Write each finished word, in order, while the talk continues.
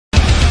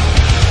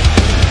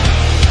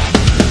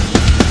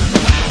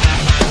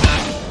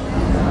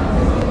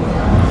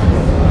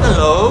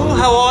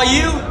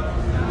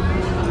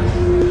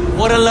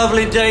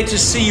lovely day to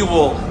see you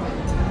all.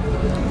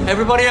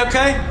 Everybody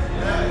okay?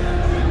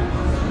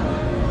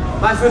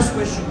 My first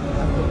question.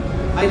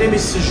 My name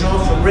is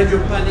Jean from Radio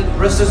Panic,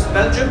 Brussels,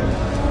 Belgium.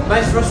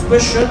 My first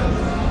question.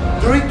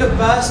 During the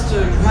past, you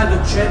had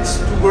a chance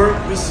to work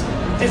with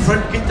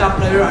different guitar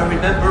players. I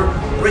remember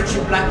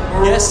Richie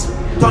Blackmore, yes,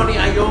 Tony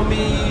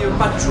Iommi,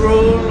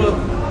 Patrol,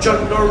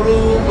 John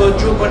Norum,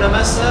 Joe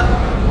Bonamassa,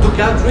 Doug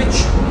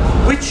Aldrich.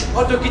 Which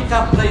other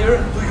guitar player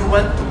do you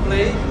want to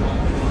play?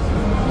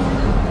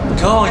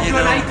 God, Have you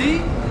an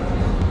idea?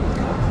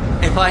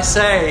 If I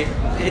say,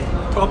 it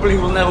probably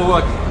will never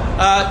work.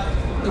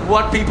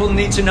 What people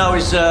need to know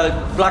is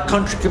Black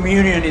Country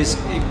Communion is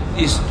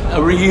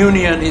a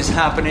reunion is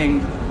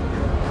happening.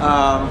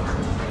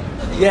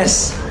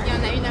 Yes.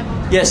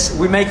 Yes,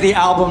 we make the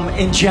album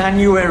in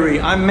January.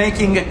 I'm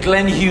making a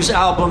Glenn Hughes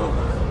album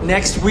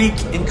next week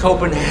in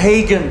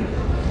Copenhagen.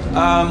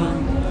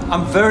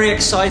 I'm very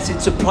excited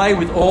to play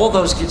with all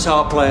those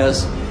guitar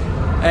players,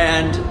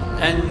 and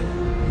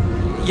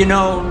you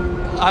know,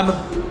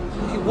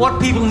 what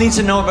people need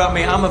to know about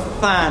me. I'm a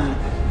fan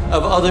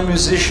of other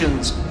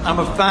musicians. I'm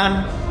a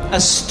fan, a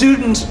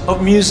student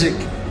of music,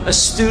 a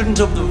student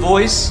of the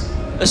voice,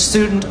 a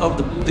student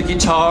of the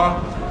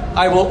guitar.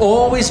 I will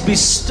always be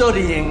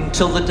studying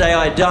till the day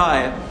I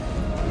die.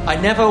 I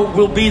never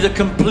will be the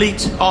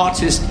complete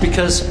artist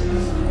because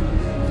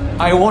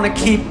I want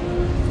to keep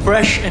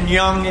fresh and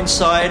young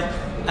inside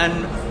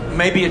and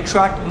maybe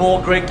attract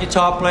more great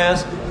guitar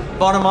players.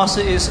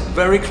 Bonamassa is a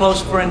very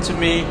close friend to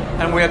me,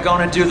 and we are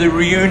going to do the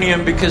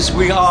reunion because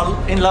we are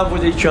in love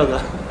with each other.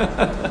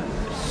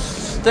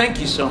 Thank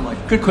you so much.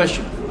 Good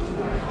question.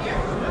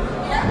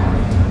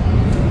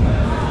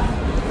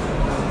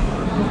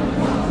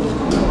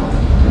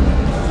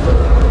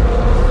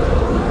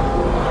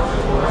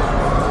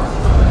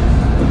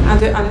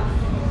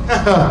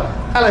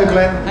 Hello,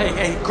 Glenn.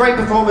 Hey. Great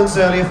performance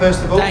earlier,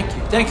 first of all.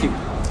 Thank you.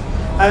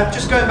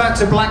 Just going back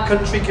to Black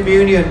Country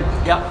Communion.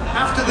 Yeah.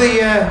 After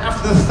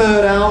the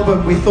third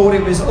album, we thought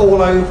it was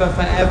all over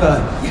forever.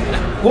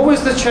 What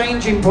was the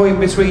changing point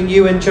between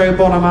you and Joe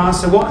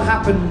Bonamassa? What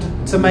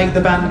happened to make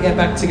the band get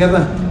back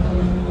together?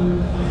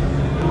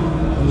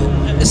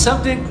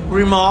 Something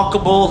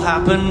remarkable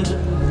happened.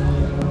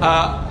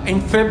 In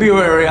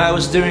February, I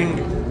was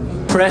doing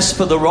press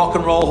for the Rock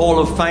and Roll Hall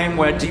of Fame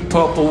where Deep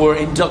Purple were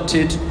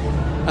inducted,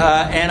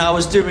 and I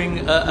was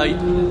doing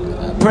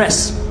a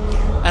press,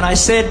 and I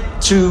said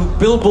to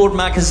Billboard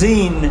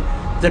magazine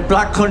that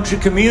Black Country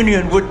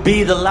Communion would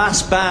be the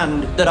last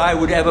band that I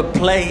would ever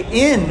play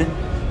in,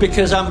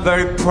 because I'm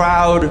very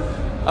proud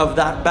of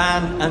that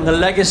band and the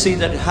legacy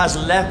that it has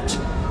left.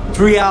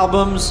 3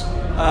 albums,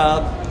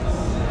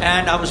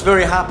 and I was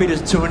very happy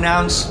to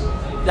announce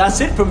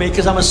that's it for me,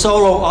 because I'm a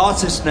solo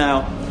artist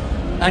now.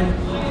 And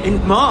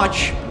in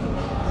March,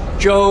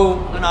 Joe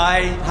and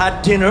I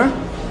had dinner.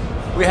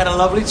 We had a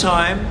lovely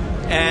time,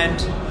 and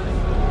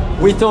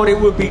we thought it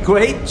would be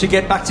great to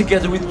get back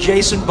together with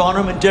Jason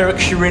Bonham and Derek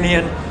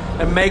Sherinian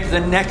and make the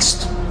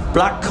next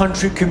Black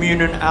Country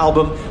Communion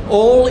album.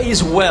 All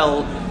is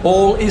well,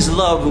 all is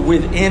love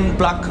within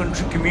Black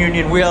Country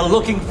Communion. We are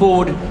looking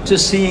forward to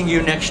seeing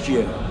you next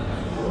year.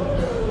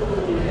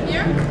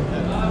 Here?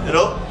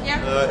 Hello?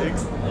 Yeah.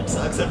 It's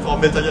Axel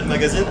from Metallic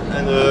Magazine,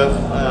 and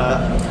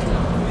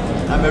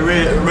I'm a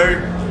very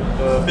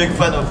big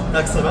fan of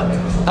Black Sabbath.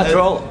 After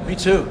all, me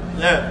too.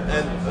 Yeah,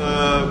 and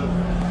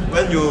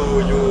when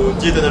you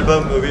did an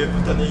album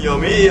with Tony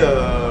Iommi,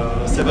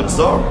 Seven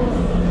Star,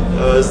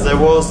 there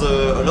was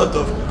a lot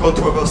of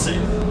controversy.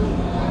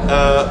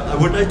 I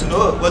would like to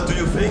know, what do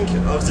you think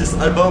of this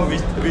album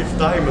with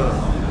time?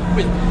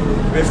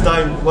 With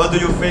time, what do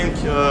you think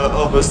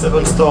of the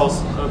Seven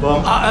Stars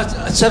album?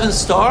 7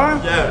 Star?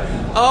 Yeah.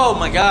 Oh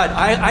my God,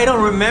 I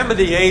don't remember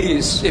the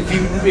 80s.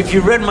 If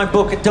you read my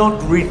book, I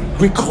don't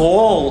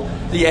recall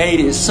the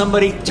 80s.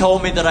 Somebody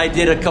told me that I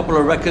did a couple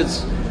of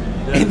records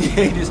in the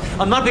 80s.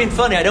 I'm not being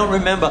funny, I don't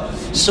remember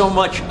so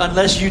much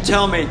unless you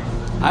tell me.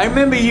 I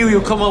remember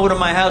you come over to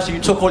my house and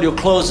you took all your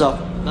clothes off.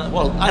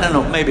 Well, I don't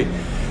know, maybe.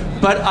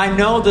 But I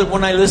know that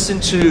when I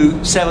listen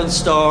to 7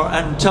 Star,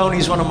 and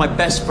Tony's one of my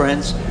best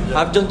friends,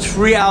 I've done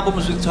 3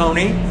 albums with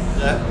Tony.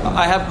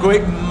 I have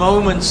great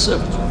moments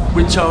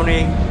with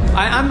Tony.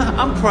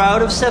 I'm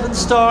proud of 7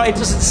 Star. It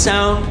doesn't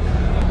sound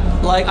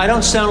like, I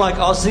don't sound like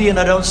Ozzy, and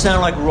I don't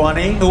sound like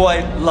Ronnie, who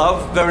I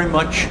love very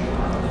much.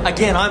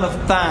 Again, I'm a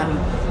fan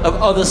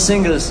of other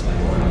singers,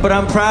 but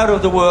I'm proud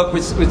of the work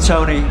with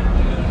Tony.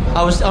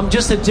 I'm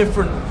just a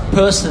different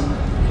person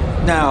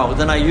now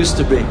than I used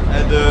to be.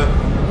 And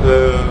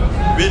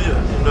will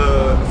in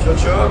the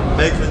future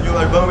make a new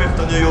album with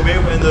Tony Iommi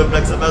when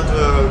Black Sabbath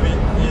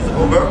is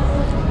over?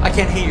 I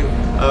can't hear you.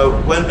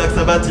 When Black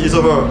Sabbath is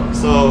over,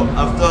 so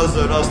after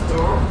the last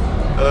tour,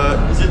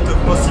 is it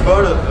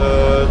possible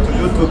to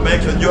you to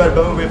make a new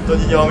album with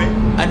Tony Iommi?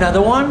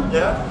 Another one?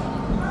 Yeah.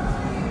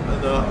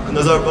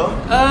 Another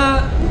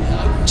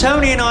album?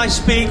 Tony and I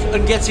speak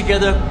and get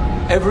together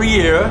every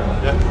year,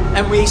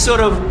 and we sort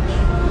of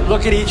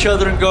look at each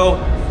other and go,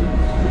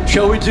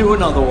 shall we do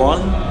another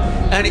one?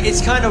 And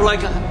it's kind of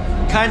like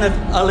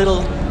a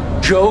little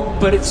joke,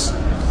 but it's,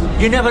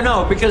 you never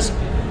know, because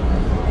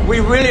we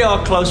really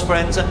are close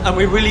friends and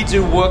we really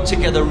do work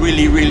together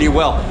really, really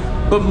well.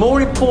 But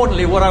more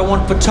importantly, what I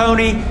want for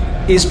Tony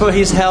is for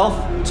his health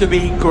to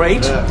be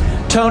great.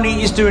 Yeah.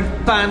 Tony is doing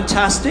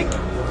fantastic.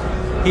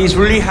 He's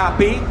really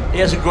happy. He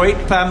has a great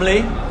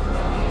family.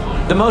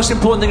 The most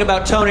important thing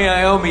about Tony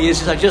Iommi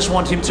is I just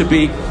want him to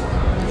be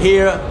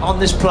here on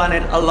this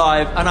planet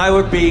alive, and I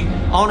would be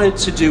honored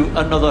to do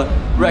another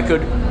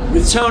record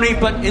with Tony,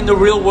 but in the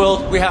real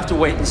world we have to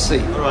wait and see.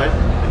 All right.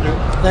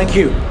 Thank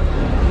you.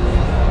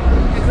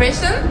 A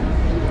question?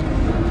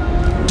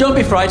 Don't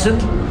be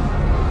frightened.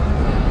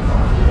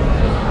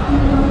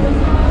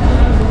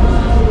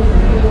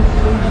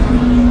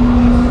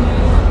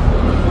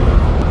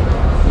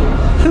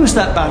 Who's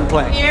that band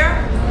playing?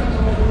 Here.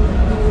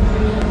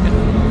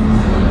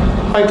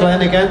 Hi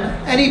Glenn again.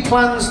 Any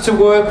plans to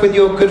work with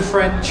your good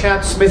friend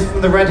Chad Smith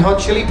from the Red Hot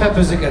Chili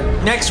Peppers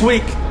again? Next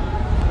week.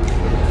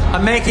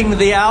 I'm making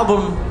the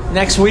album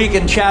next week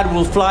and Chad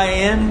will fly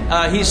in.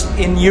 He's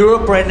in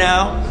Europe right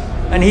now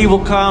and he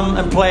will come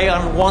and play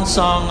on one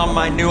song on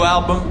my new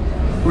album,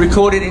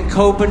 recorded in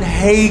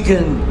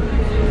Copenhagen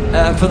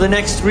for the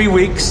next 3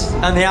 weeks,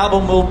 and the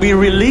album will be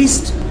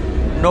released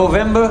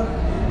November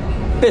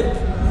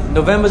 5th.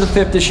 November the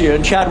 5th this year,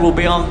 and Chad will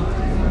be on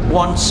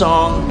one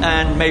song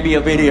and maybe a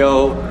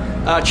video.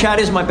 Chad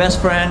is my best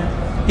friend.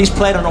 He's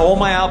played on all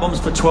my albums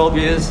for 12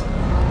 years.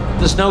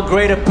 There's no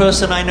greater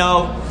person I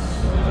know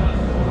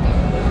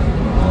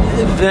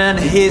than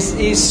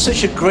he's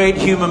such a great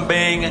human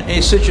being.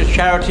 He's such a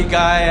charity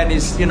guy, and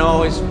he's, you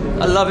know,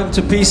 I love him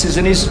to pieces,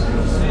 and he's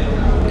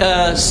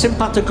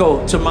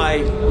simpatico to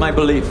my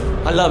belief.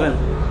 I love him.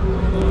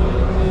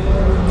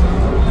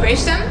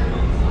 Question?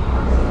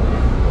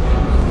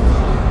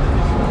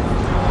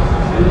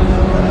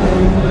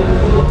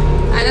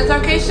 Another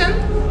question?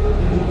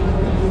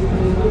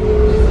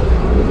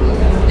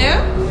 No?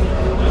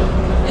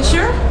 You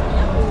sure?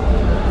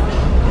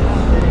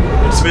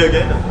 It's me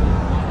again.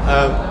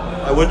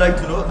 I would like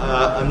to know,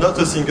 I'm not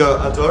a singer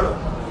at all,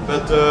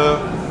 but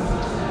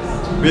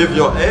with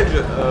your age,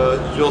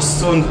 you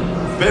sound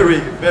very,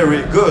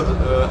 very good.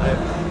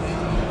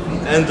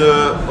 And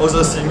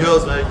other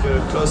singers like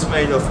Klaus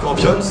Meine of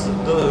Scorpions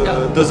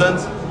doesn't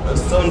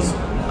sound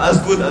as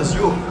good as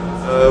you.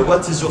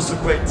 What is your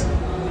secret?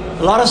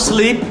 A lot of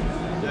sleep,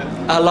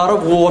 a lot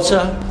of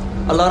water,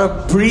 a lot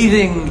of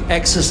breathing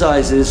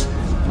exercises.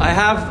 I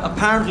have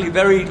apparently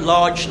very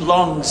large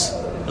lungs.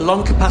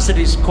 Lung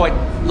capacity is quite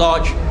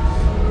large.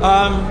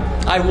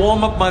 I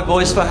warm up my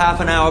voice for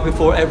half an hour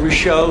before every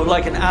show,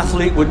 like an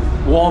athlete would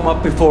warm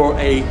up before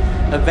an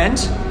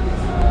event.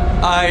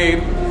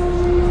 I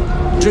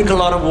drink a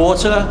lot of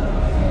water,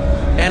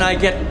 and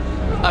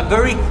I'm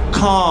very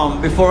calm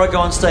before I go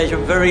on stage.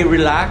 I'm very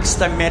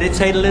relaxed. I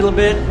meditate a little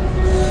bit,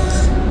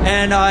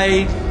 and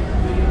I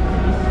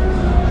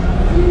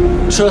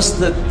trust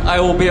that I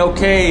will be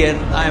okay, and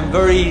I'm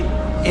very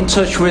in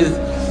touch with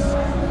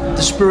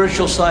the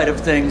spiritual side of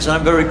things.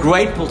 I'm very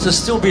grateful to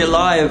still be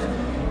alive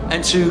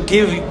and to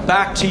give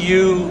back to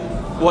you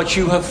what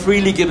you have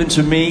freely given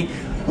to me,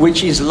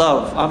 which is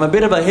love. I'm a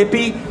bit of a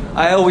hippie.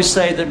 I always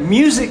say that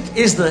music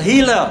is the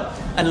healer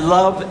and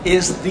love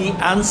is the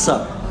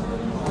answer.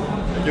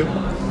 Thank you.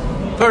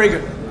 Very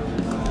good.